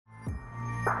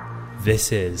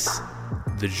This is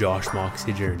the Josh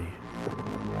Moxie Journey.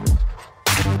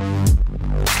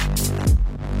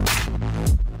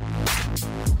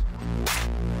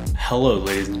 Hello,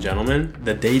 ladies and gentlemen.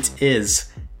 The date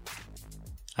is,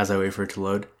 as I wait for it to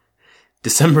load,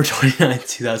 December 29th,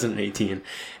 2018.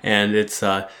 And it's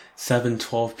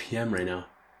 7:12 p.m. right now.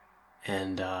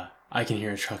 And I can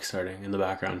hear a truck starting in the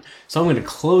background. So I'm going to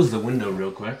close the window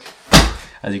real quick.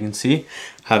 As you can see,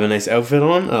 I have a nice outfit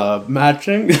on,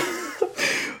 matching.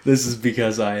 This is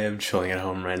because I am chilling at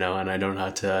home right now and I don't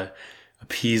have to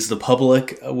appease the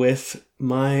public with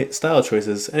my style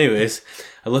choices. Anyways,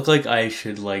 I look like I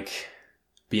should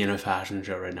be in a fashion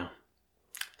show right now.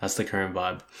 That's the current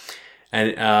vibe.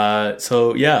 And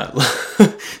so yeah,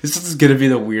 this is going to be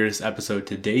the weirdest episode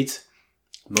to date.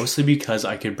 Mostly because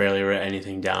I could barely write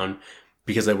anything down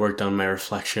because I worked on my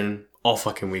reflection all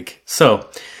fucking week. So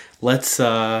let's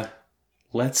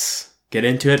get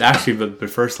into it. Actually, but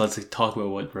first let's talk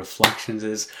about what Reflections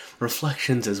is.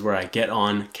 Reflections is where I get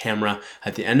on camera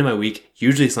at the end of my week.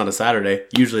 Usually it's not a Saturday.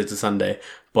 Usually it's a Sunday,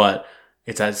 but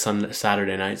it's at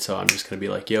Saturday night. So I'm just going to be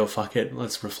like, yo, fuck it.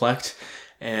 Let's reflect.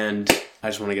 And I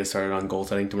just want to get started on goal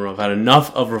setting tomorrow. I've had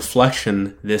enough of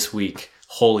reflection this week.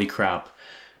 Holy crap.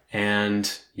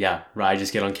 And yeah, I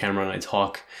just get on camera and I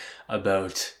talk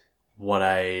about what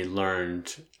I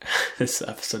learned. This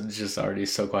episode is just already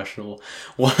so questionable.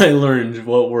 What I learned,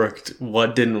 what worked,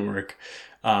 what didn't work,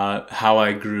 how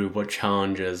I grew, what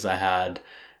challenges I had,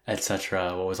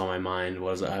 etc. What was on my mind,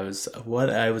 what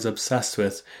I was obsessed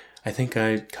with. I think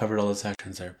I covered all the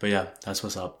sections there. But yeah, that's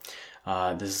what's up.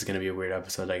 This is going to be a weird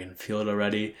episode. I can feel it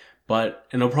already. And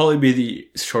it'll probably be the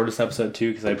shortest episode too,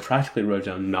 because I practically wrote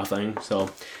down nothing. So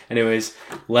anyways,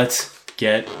 let's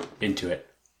get into it.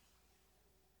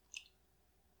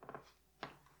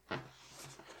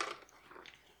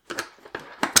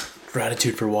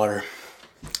 Gratitude for water,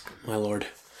 my lord.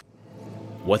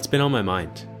 What's been on my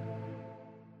mind?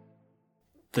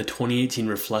 The 2018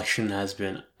 reflection has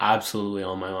been absolutely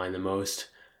on my mind the most.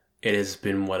 It has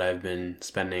been what I've been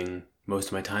spending most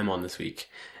of my time on this week.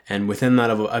 And within that,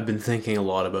 I've been thinking a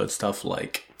lot about stuff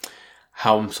like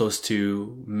how I'm supposed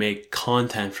to make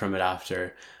content from it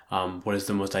after. What is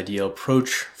the most ideal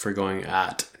approach for going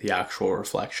at the actual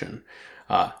reflection?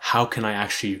 How can I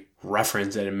actually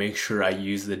reference it and make sure I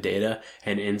use the data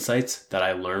and insights that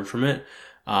I learned from it?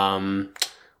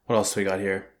 What else do we got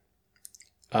here?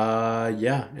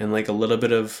 And a little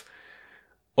bit of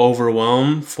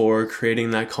overwhelm for creating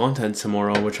that content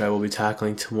tomorrow, which I will be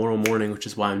tackling tomorrow morning, which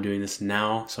is why I'm doing this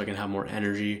now, so I can have more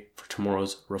energy for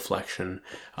tomorrow's reflection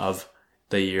of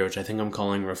the year, which I think I'm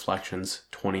calling Reflections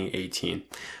 2018.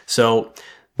 So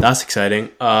that's exciting,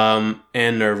 and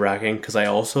nerve-wracking, because I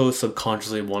also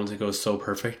subconsciously wanted to go so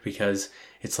perfect, because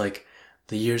it's like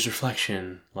the year's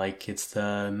reflection, it's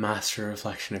the master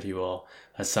reflection, if you will,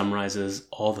 that summarizes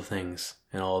all the things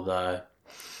and all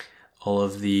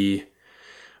of the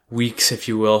weeks, if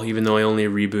you will, even though I only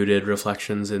rebooted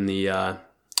Reflections in the, I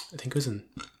think it was in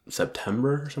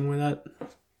September or something like that.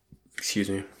 Excuse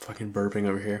me, fucking burping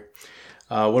over here.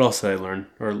 What else did I learn?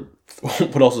 Or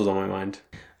what else was on my mind?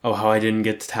 Oh, how I didn't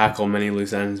get to tackle many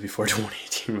loose ends before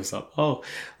 2018 was up. Oh,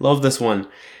 love this one.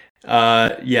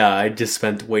 I just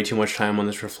spent way too much time on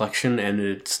this reflection and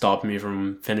it stopped me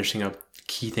from finishing up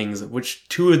key things, which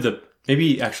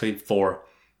maybe actually four.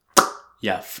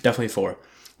 Yeah, definitely four.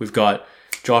 We've got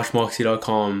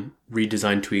joshmoxie.com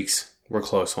redesign tweaks. We're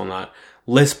close on that.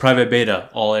 List private beta.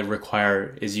 All I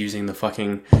require is using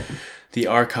the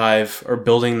archive, or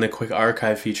building the quick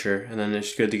archive feature, and then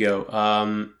it's good to go.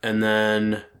 And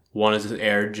then wanted to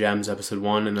air Gems episode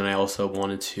 1, and then I also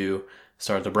wanted to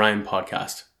start the Brian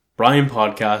podcast.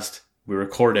 We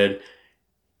recorded,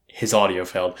 his audio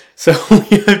failed. So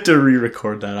we have to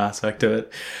re-record that aspect of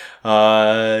it.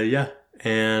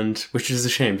 And which is a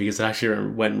shame because it actually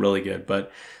went really good,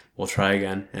 but we'll try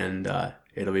again and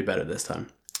it'll be better this time.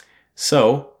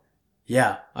 So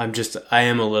yeah, I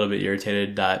am a little bit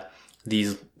irritated that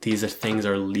these things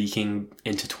are leaking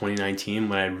into 2019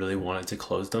 when I really wanted to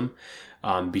close them,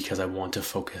 because I want to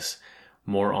focus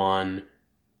more on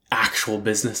actual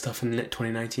business stuff in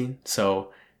 2019.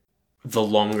 So the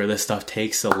longer this stuff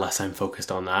takes, the less I'm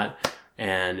focused on that.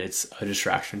 And it's a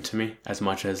distraction to me as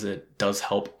much as it does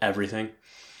help everything.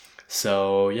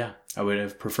 So yeah, I would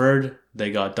have preferred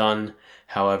they got done.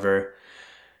 However,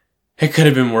 it could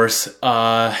have been worse.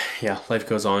 Life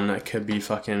goes on. I could be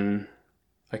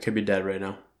dead right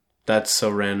now. That's so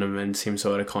random and seems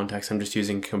so out of context. I'm just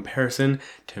using comparison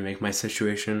to make my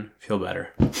situation feel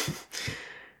better.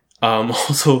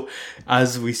 Also,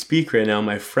 as we speak right now,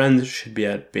 my friends should be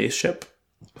at Base Ship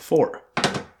 4.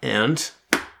 And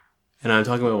And I'm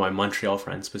talking about my Montreal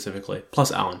friends specifically,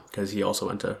 plus Alan, because he also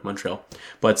went to Montreal.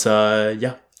 But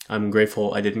yeah, I'm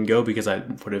grateful I didn't go, because I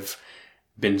would have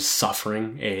been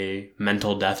suffering a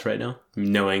mental death right now,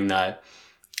 knowing that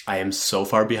I am so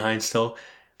far behind still.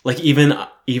 Like, even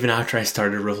after I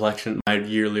started my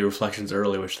yearly reflections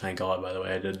early, which thank God, by the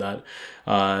way, I did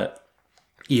that.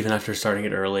 Even after starting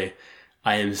it early,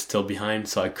 I am still behind,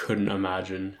 so I couldn't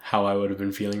imagine how I would have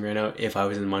been feeling right now if I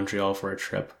was in Montreal for a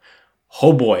trip.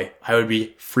 Oh boy, I would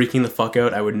be freaking the fuck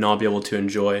out. I would not be able to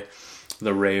enjoy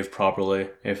the rave properly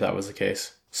if that was the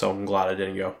case. So I'm glad I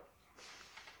didn't go.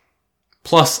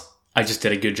 Plus, I just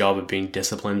did a good job of being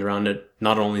disciplined around it.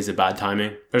 Not only is it bad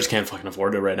timing, I just can't fucking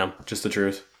afford it right now. Just the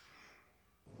truth.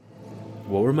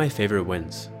 What were my favorite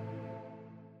wins?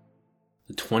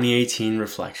 The 2018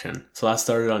 reflection. So that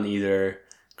started on either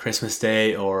Christmas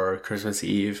Day or Christmas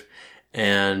Eve,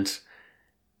 and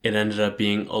it ended up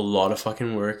being a lot of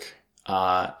fucking work.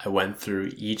 I went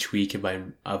through each week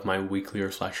of my weekly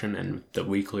reflection, and the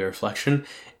weekly reflection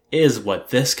is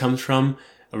what this comes from.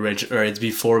 Or it's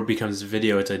before it becomes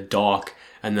video, it's a doc,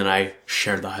 and then I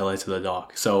shared the highlights of the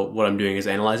doc. So what I'm doing is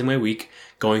analyzing my week,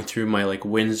 going through my like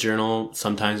wins journal,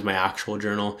 sometimes my actual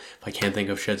journal if I can't think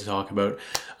of shit to talk about,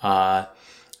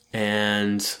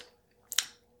 and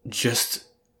just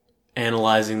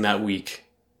analyzing that week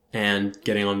and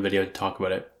getting on video to talk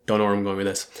about it. Don't know where I'm going with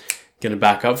this. Gonna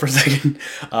back up for a second.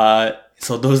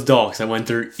 So those docs, I went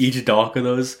through each doc of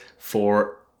those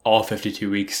for all 52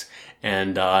 weeks,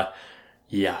 and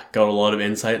yeah, got a lot of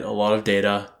insight, a lot of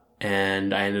data,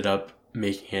 and I ended up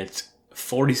making it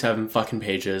 47 fucking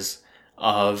pages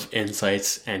of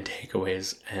insights and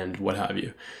takeaways and what have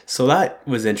you. So that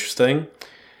was interesting.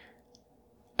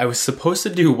 I was supposed to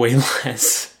do way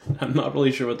less. I'm not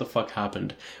really sure what the fuck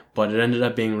happened, but it ended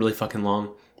up being really fucking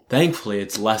long. Thankfully,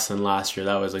 it's less than last year.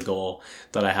 That was a goal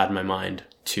that I had in my mind,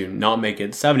 to not make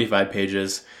it 75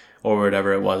 pages or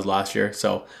whatever it was last year.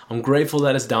 So I'm grateful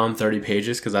that it's down 30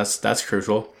 pages, because that's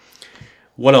crucial.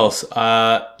 What else?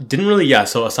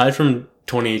 So aside from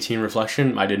 2018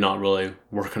 reflection, I did not really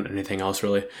work on anything else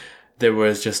really. There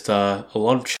was just a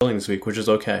lot of chilling this week, which is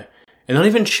okay. And not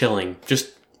even chilling,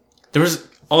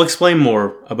 I'll explain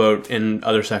more about in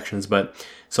other sections, but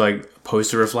so I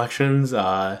posted reflections,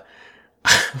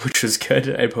 which was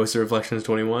good. I posted reflections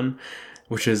 21,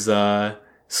 which is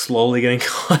slowly getting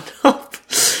caught up.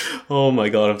 Oh my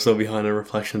god, I'm so behind on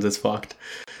reflections, it's fucked.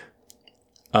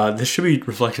 This should be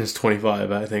reflections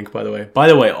 25, I think, by the way. By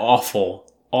the way, awful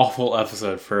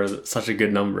episode for such a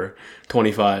good number.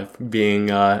 25 being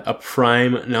a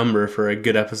prime number for a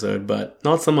good episode, but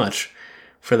not so much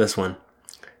for this one.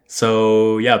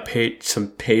 So yeah, some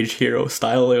page hero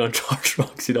styling on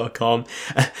joshroxy.com.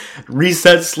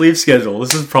 Reset sleep schedule.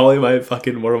 This is probably one of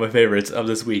my favorites of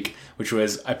this week, which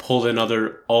was I pulled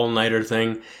another all-nighter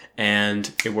thing and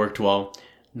it worked well,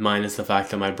 minus the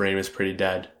fact that my brain was pretty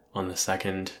dead on the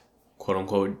second quote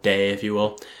unquote day, if you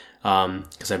will.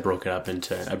 Because I broke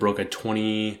a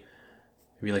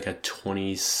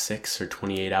 26 or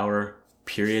 28 hour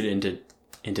period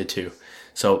into two.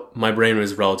 So my brain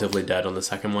was relatively dead on the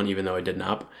second one, even though I did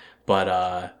nap.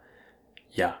 But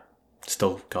yeah,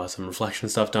 still got some reflection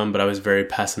stuff done, but I was very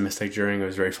pessimistic during. It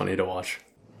was very funny to watch.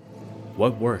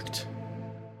 What worked?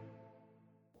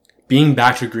 Being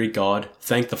back to Greek God.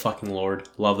 Thank the fucking Lord.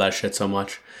 Love that shit so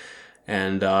much.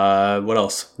 And what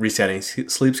else? Resetting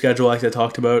sleep schedule, like I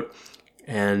talked about.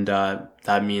 And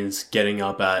that means getting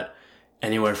up at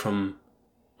anywhere from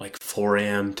like 4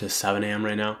 a.m. to 7 a.m.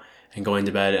 right now, and going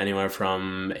to bed anywhere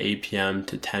from 8 p.m.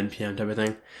 to 10 p.m. type of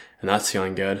thing. And that's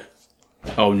feeling good.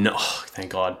 Oh no,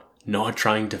 thank God. Not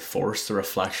trying to force the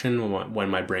reflection when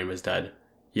my brain was dead.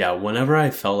 Yeah, whenever I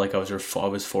felt like I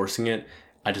was forcing it,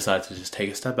 I decided to just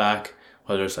take a step back,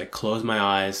 whether it's like close my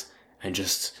eyes and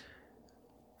just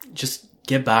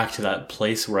get back to that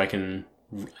place where I can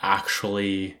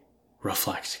actually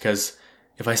reflect. Because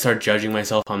if I start judging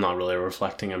myself, I'm not really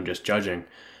reflecting, I'm just judging.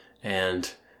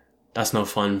 And that's no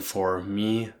fun for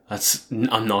me.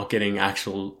 I'm not getting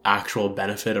actual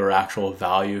benefit or actual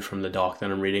value from the doc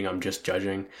that I'm reading. I'm just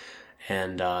judging.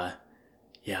 And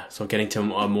yeah, so getting to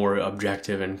a more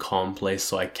objective and calm place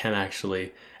so I can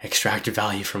actually extract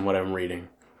value from what I'm reading.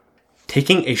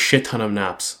 Taking a shit ton of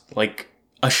naps, like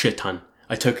a shit ton.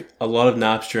 I took a lot of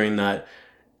naps during that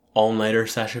all-nighter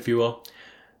session, if you will.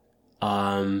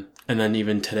 And then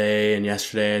even today and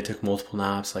yesterday, I took multiple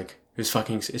naps. Like, it's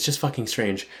just fucking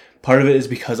strange. Part of it is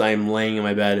because I am laying in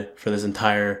my bed for this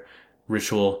entire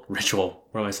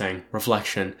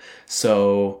reflection.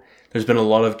 So there's been a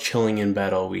lot of chilling in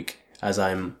bed all week as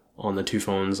I'm on the two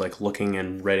phones, like looking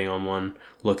and writing on one,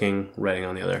 looking, writing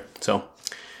on the other. So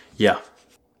yeah.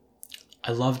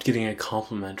 I loved getting a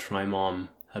compliment from my mom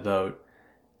about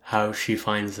how she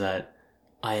finds that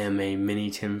I am a mini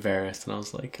Tim Ferriss, and I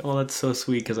was like, oh, that's so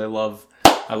sweet, because I love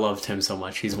Tim so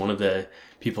much. He's one of the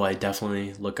people I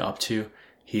definitely look up to.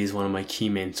 He's one of my key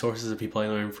main sources of people I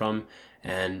learn from,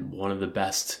 and one of the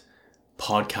best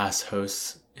podcast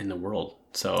hosts in the world.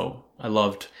 So I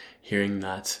loved hearing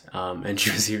that. And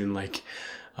she was even like,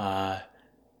 I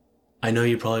know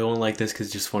you probably won't like this because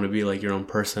you just want to be like your own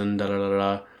person, da da da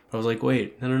da. But I was like,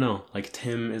 wait, no. Like,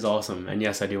 Tim is awesome. And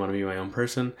yes, I do want to be my own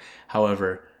person.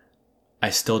 However, I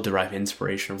still derive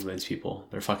inspiration from these people.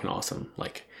 They're fucking awesome.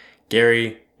 Like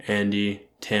Gary, Andy,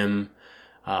 Tim,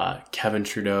 Kevin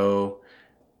Trudeau,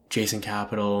 Jason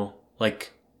Capital.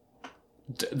 Like,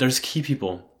 there's key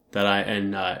people that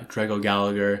and Greg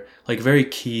O'Gallagher. Like, very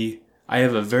key. I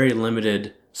have a very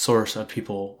limited source of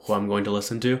people who I'm going to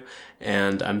listen to,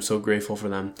 and I'm so grateful for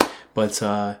them. But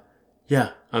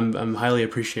yeah, I'm highly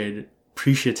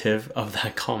appreciative of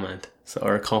that comment,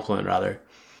 or a compliment rather.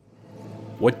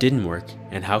 What didn't work,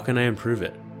 and how can I improve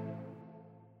it?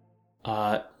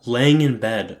 Laying in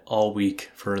bed all week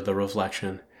for the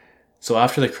reflection. So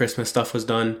after the Christmas stuff was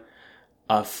done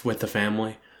with the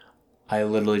family, I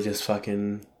literally just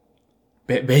fucking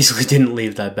basically didn't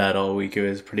leave that bed all week. It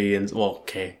was pretty,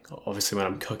 okay, obviously when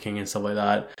I'm cooking and stuff like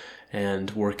that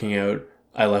and working out,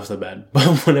 I left the bed.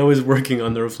 But when I was working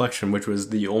on the reflection, which was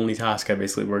the only task I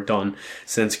basically worked on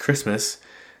since Christmas,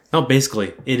 not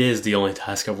basically, it is the only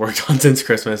task I've worked on since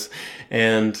Christmas,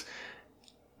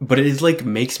 but it like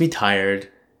makes me tired.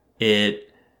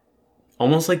 It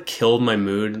almost like killed my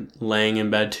mood laying in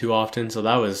bed too often, so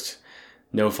that was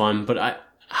no fun. But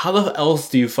how else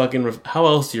do you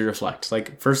reflect?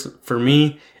 Like, first, for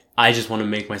me, I just want to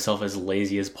make myself as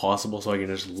lazy as possible so I can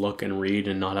just look and read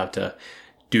and not have to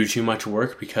do too much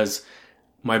work, because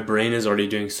my brain is already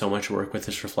doing so much work with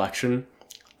this reflection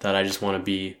that I just want to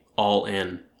be all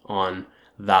in on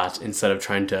that instead of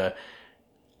trying to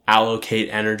allocate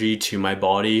energy to my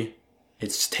body.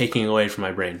 It's taking away from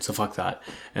my brain, so fuck that.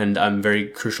 And I'm very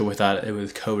crucial with that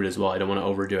with code as well. I don't want to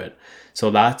overdo it.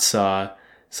 So that's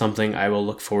something I will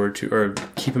look forward to, or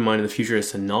keep in mind in the future,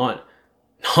 is to not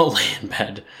lay in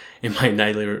bed in my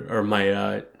nightly or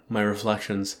my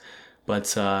reflections,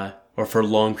 but or for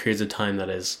long periods of time.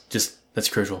 That's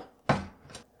crucial.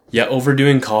 Yeah,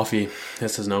 overdoing coffee.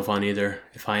 This is no fun either.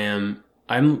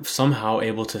 I'm somehow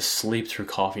able to sleep through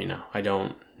coffee now. I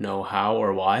don't know how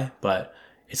or why, but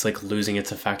it's like losing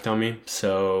its effect on me.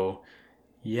 So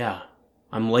yeah,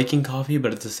 I'm liking coffee,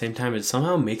 but at the same time, it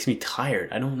somehow makes me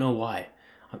tired. I don't know why.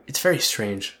 It's very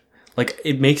strange. Like,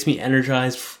 it makes me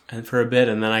energized for a bit,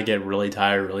 and then I get really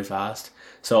tired really fast.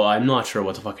 So I'm not sure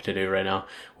what the fuck to do right now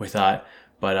with that.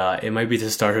 But it might be the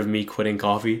start of me quitting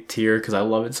coffee tier, because I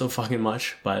love it so fucking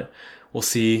much. But we'll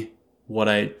see what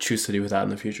I choose to do with that in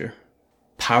the future.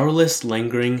 Powerless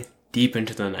lingering deep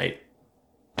into the night.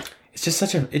 It's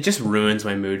just it just ruins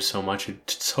my mood so much. It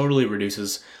totally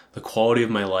reduces the quality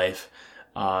of my life.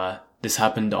 This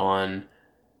happened on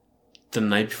the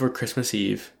night before Christmas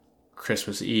Eve,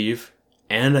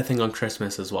 and I think on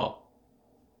Christmas as well.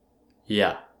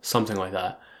 Yeah, something like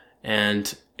that.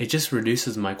 And it just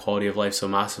reduces my quality of life so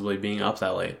massively being up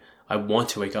that late. I want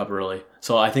to wake up early.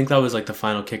 So I think that was like the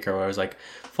final kicker where I was like,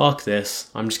 fuck this.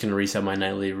 I'm just going to reset my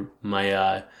nightly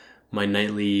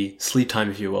sleep time,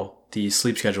 if you will, the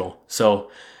sleep schedule. So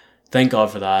thank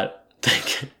God for that.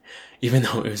 Even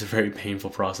though it was a very painful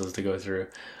process to go through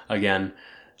again,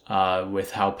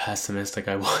 with how pessimistic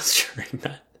I was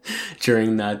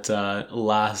during that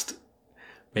last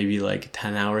maybe like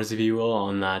 10 hours, if you will,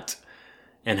 on that,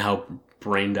 and how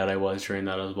brain dead I was during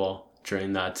that as well,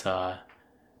 during that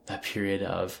that period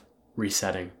of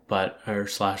resetting, /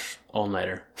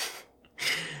 all-nighter.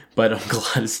 But I'm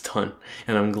glad it's done,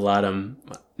 and I'm glad I'm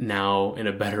now in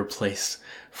a better place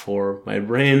for my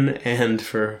brain and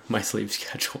for my sleep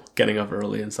schedule, getting up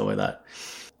early and stuff like that.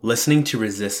 Listening to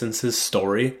Resistance's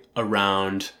story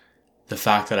around the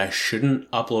fact that I shouldn't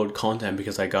upload content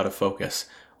because I gotta focus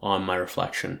on my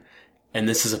reflection. And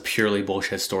this is a purely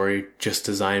bullshit story just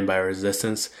designed by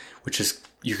Resistance, which is,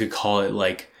 you could call it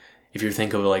like, if you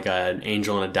think of it like an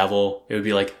angel and a devil, it would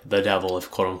be like the devil, if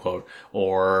quote unquote,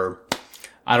 or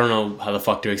I don't know how the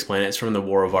fuck to explain it. It's from The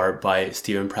War of Art by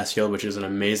Steven Pressfield, which is an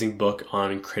amazing book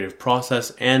on creative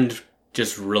process and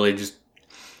just really just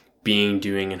being,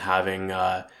 doing, and having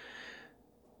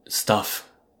stuff.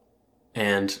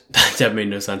 And that made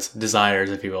no sense. Desires,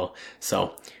 if you will.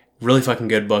 So, really fucking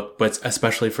good book, but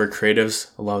especially for creatives.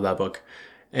 I love that book.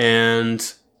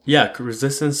 And yeah,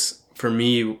 Resistance for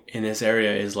me in this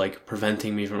area is like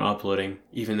preventing me from uploading,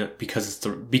 even because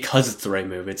it's the right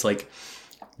move. It's like,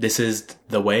 this is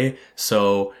the way.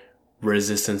 So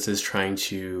resistance is trying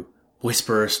to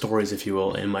whisper stories, if you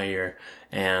will, in my ear.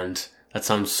 And that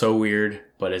sounds so weird,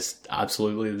 but it's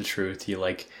absolutely the truth.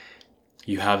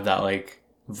 You have that like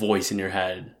voice in your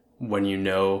head when you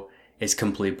know it's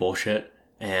complete bullshit,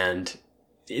 and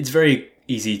it's very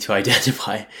easy to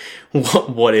identify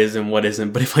what is and what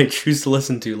isn't. But if I choose to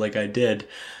listen to, like I did,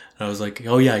 I was like,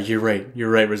 oh yeah, you're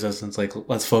right, resistance, like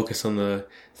let's focus on the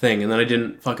thing. And then I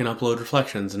didn't fucking upload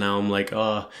reflections, and now I'm like,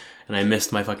 and I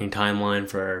missed my fucking timeline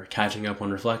for catching up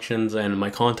on reflections and my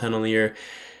content on the year,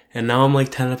 and now I'm like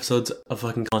 10 episodes of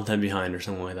fucking content behind or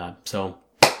something like that. So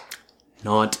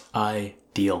not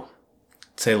ideal,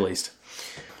 to say the least.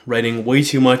 Writing way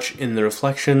too much in the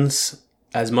reflections,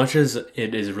 as much as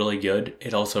it is really good,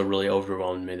 it also really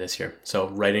overwhelmed me this year. So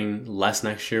writing less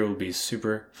next year will be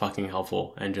super fucking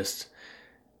helpful. And just,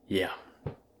 yeah.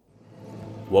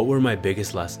 What were my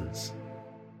biggest lessons?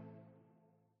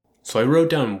 So I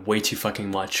wrote down way too fucking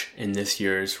much in this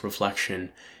year's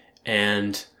reflection,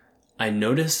 and I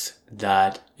noticed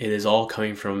that it is all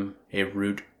coming from a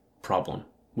root problem,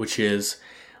 which is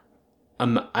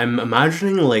I'm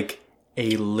imagining like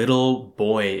a little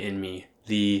boy in me.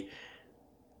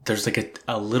 There's like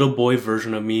a little boy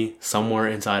version of me somewhere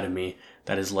inside of me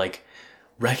that is like,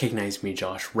 recognize me,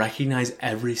 Josh. Recognize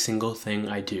every single thing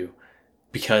I do,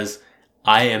 because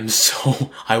I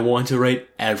want to write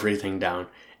everything down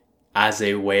as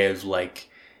a way of like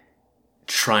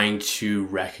trying to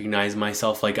recognize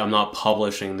myself. Like, I'm not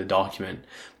publishing the document,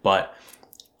 but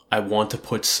I want to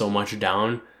put so much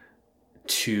down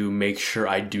to make sure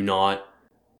I do not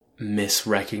miss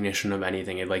recognition of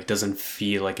anything. It like doesn't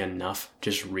feel like enough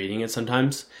just reading it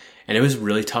sometimes. And it was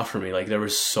really tough for me. Like, there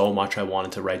was so much I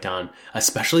wanted to write down,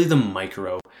 especially the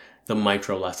micro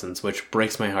lessons, which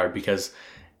breaks my heart, because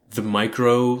the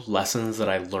micro lessons that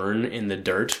I learn in the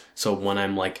dirt, so when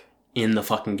I'm like in the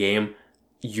fucking game,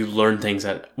 you learn things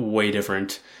that way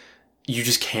different. You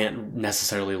just can't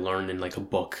necessarily learn in like a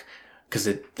book, because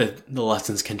the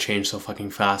lessons can change so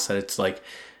fucking fast that it's like,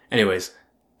 anyways,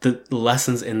 the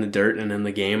lessons in the dirt and in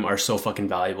the game are so fucking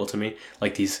valuable to me.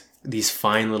 Like these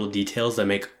fine little details that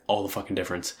make all the fucking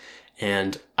difference.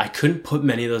 And I couldn't put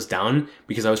many of those down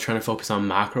because I was trying to focus on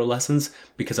macro lessons,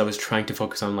 because I was trying to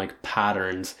focus on like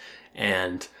patterns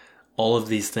and all of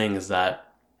these things that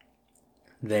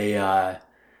they, all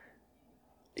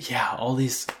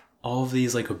of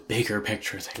these like bigger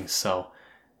picture things. So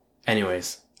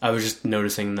anyways, I was just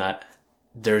noticing that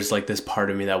there's like this part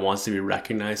of me that wants to be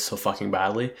recognized so fucking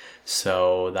badly.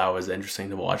 So that was interesting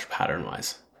to watch pattern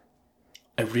wise.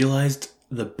 I realized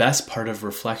the best part of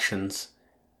reflections,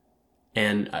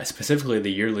 and specifically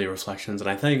the yearly reflections, and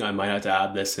I think I might have to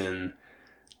add this in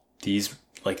these,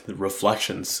 like the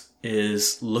reflections,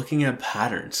 is looking at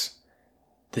patterns.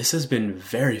 This has been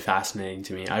very fascinating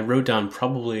to me. I wrote down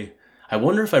I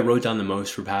wonder if I wrote down the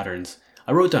most for patterns.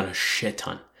 I wrote down a shit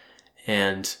ton.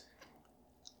 And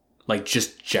like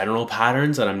just general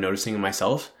patterns that I'm noticing in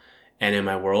myself and in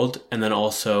my world. And then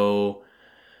also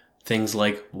things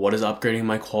like, what is upgrading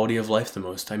my quality of life the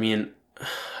most? I mean,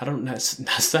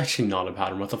 that's actually not a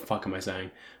pattern. What the fuck am I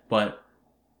saying? But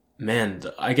man,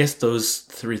 I guess those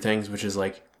three things, which is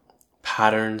like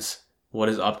patterns, what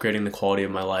is upgrading the quality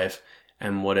of my life,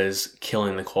 and what is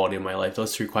killing the quality of my life.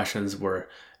 Those three questions were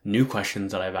new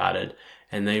questions that I've added,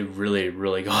 and they really,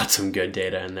 really got some good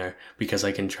data in there, because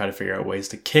I can try to figure out ways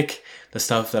to kick the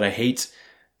stuff that I hate,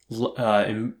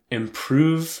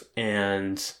 improve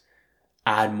and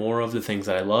add more of the things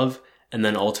that I love, and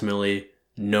then ultimately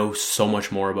know so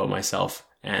much more about myself,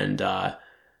 and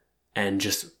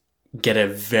just get a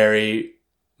very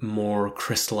more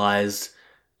crystallized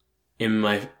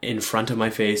in front of my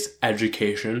face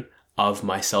education of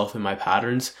myself and my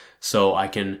patterns, so I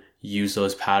can use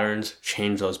those patterns,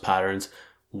 change those patterns,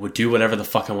 do whatever the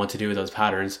fuck I want to do with those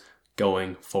patterns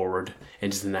going forward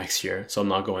into the next year. So I'm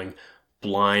not going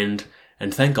blind,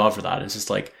 and thank God for that. It's just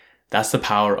like, that's the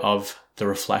power of the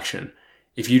reflection.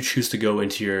 If you choose to go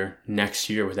into your next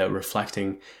year without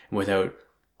reflecting, without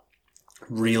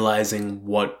realizing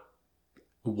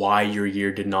why your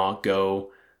year did not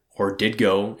go or did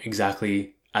go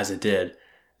exactly as it did,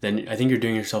 then I think you're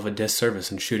doing yourself a disservice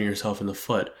and shooting yourself in the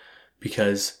foot,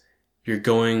 because you're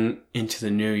going into the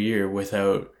new year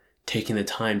without taking the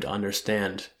time to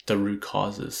understand the root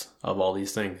causes of all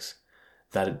these things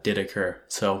that did occur.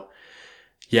 So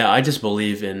yeah, I just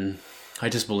believe in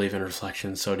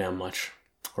reflection so damn much,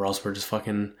 or else we're just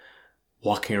fucking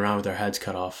walking around with our heads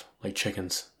cut off like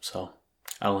chickens. So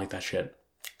I don't like that shit.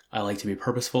 I like to be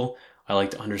purposeful. I like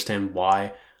to understand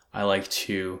why. I like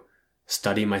to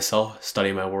study myself,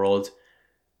 study my world,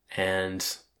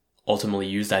 and ultimately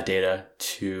use that data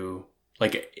to,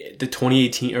 like, the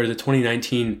 2018 or the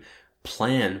 2019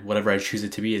 plan, whatever I choose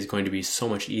it to be, is going to be so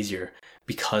much easier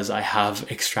because I have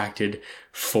extracted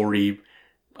 40,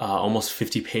 almost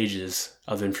 50 pages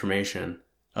of information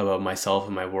about myself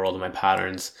and my world and my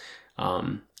patterns,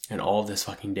 and all of this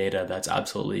fucking data that's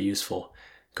absolutely useful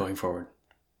going forward.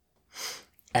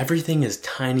 Everything is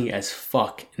tiny as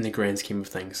fuck in the grand scheme of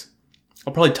things.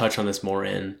 I'll probably touch on this more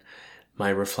in my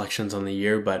reflections on the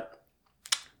year, but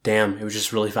damn, it was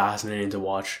just really fascinating to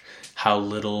watch how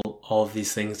little all of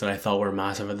these things that I thought were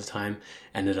massive at the time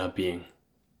ended up being.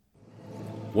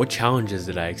 What challenges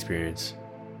did I experience?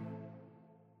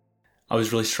 I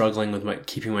was really struggling with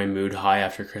keeping my mood high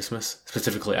after Christmas.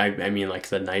 Specifically, I mean like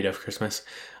the night of Christmas,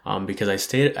 because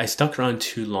I stuck around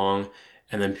too long,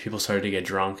 and then people started to get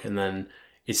drunk, and then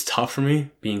it's tough for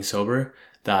me being sober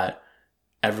that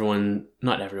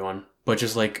not everyone, but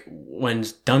just like when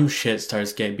dumb shit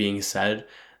starts being said,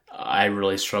 I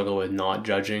really struggle with not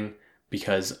judging,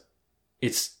 because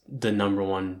it's the number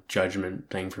one judgment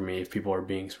thing for me if people are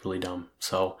being really dumb.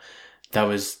 So that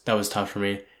was tough for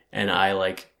me, and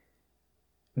I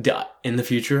in the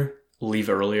future leave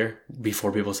earlier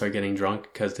before people start getting drunk,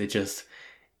 because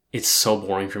it's so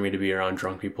boring for me to be around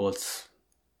drunk people.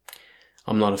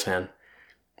 I'm not a fan.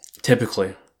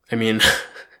 Typically, I mean,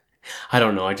 I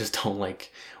don't know. I just don't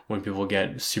like when people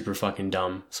get super fucking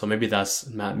dumb. So maybe that's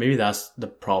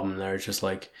the problem there. It's just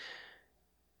like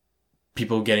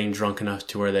people getting drunk enough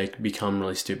to where they become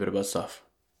really stupid about stuff.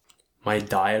 My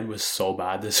diet was so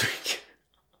bad this week.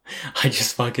 I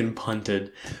just fucking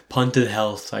punted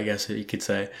health, I guess you could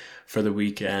say, for the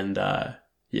week. And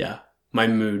yeah, my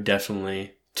mood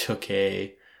definitely took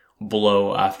a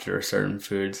blow after certain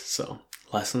foods. So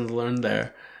lessons learned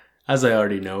there, as I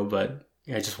already know, but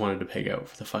I just wanted to pig out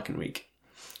for the fucking week.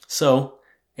 So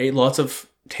ate lots of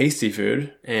tasty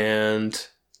food and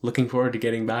looking forward to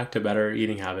getting back to better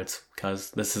eating habits,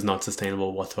 because this is not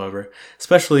sustainable whatsoever,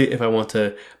 especially if I want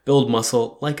to build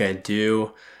muscle like I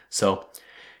do. So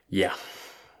yeah.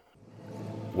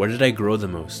 Where did I grow the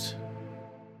most?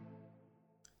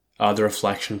 The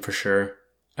reflection, for sure.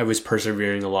 I was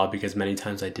persevering a lot because many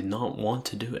times I did not want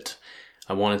to do it.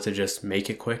 I wanted to just make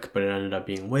it quick, but it ended up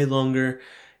being way longer.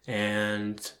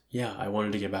 And yeah, I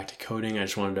wanted to get back to coding. I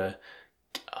just wanted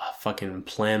to fucking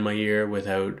plan my year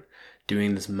without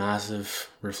doing this massive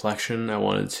reflection. I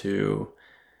wanted to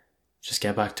just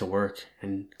get back to work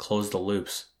and close the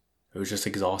loops. It was just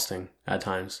exhausting at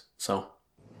times. So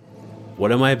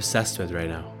what am I obsessed with right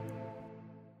now?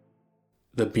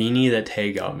 The beanie that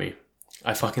Tay got me.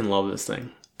 I fucking love this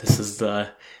thing. This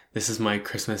is my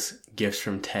Christmas gift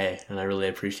from Tay, and I really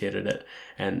appreciated it.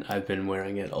 And I've been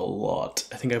wearing it a lot.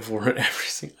 I think I've worn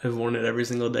it every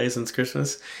single day since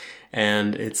Christmas,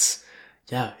 and it's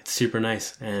super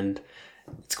nice, and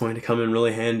it's going to come in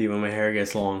really handy when my hair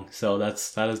gets long. So that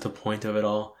is the point of it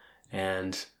all,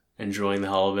 and enjoying the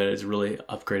hell of it. It's really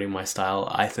upgrading my style,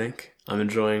 I think. I'm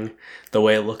enjoying the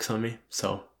way it looks on me.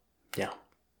 So yeah.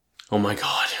 Oh my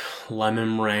god,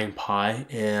 lemon meringue pie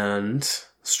and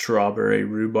strawberry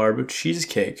rhubarb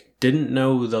cheesecake. Didn't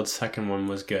know the second one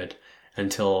was good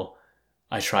until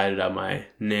I tried it at my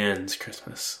nan's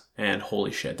Christmas, and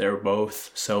holy shit, they were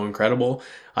both so incredible.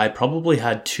 I probably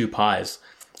had 2 pies,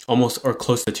 almost or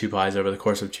close to 2 pies over the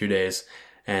course of 2 days,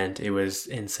 and it was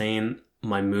insane.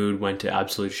 My mood went to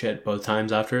absolute shit both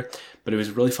times after, but it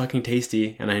was really fucking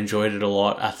tasty, and I enjoyed it a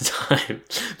lot at the time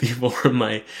before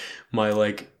my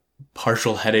like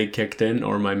partial headache kicked in,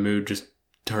 or my mood just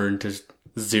turned to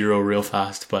 0 real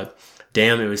fast. But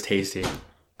damn, it was tasty.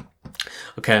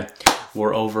 Okay,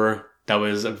 we're over. That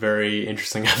was a very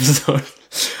interesting episode.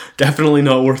 Definitely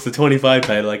not worth the 25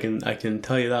 title. I can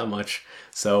tell you that much.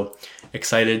 So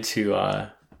excited to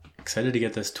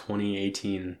get this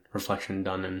 2018 reflection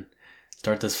done and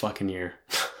start this fucking year.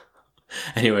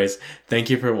 Anyways, thank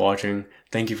you for watching.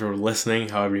 Thank you for listening,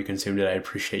 however you consumed it. I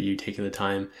appreciate you taking the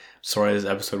time. Sorry this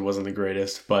episode wasn't the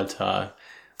greatest, but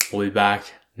we'll be back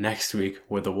next week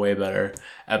with a way better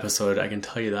episode. I can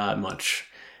tell you that much.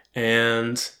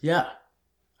 And yeah,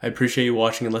 I appreciate you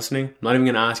watching and listening. I'm not even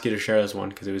going to ask you to share this one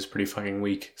because it was pretty fucking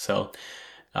weak. So,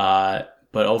 but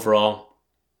overall,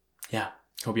 yeah,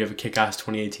 hope you have a kick-ass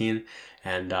 2018,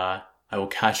 and I will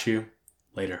catch you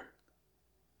later.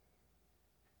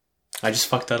 I just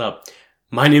fucked that up.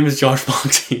 My name is Josh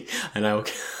Monty, and I will...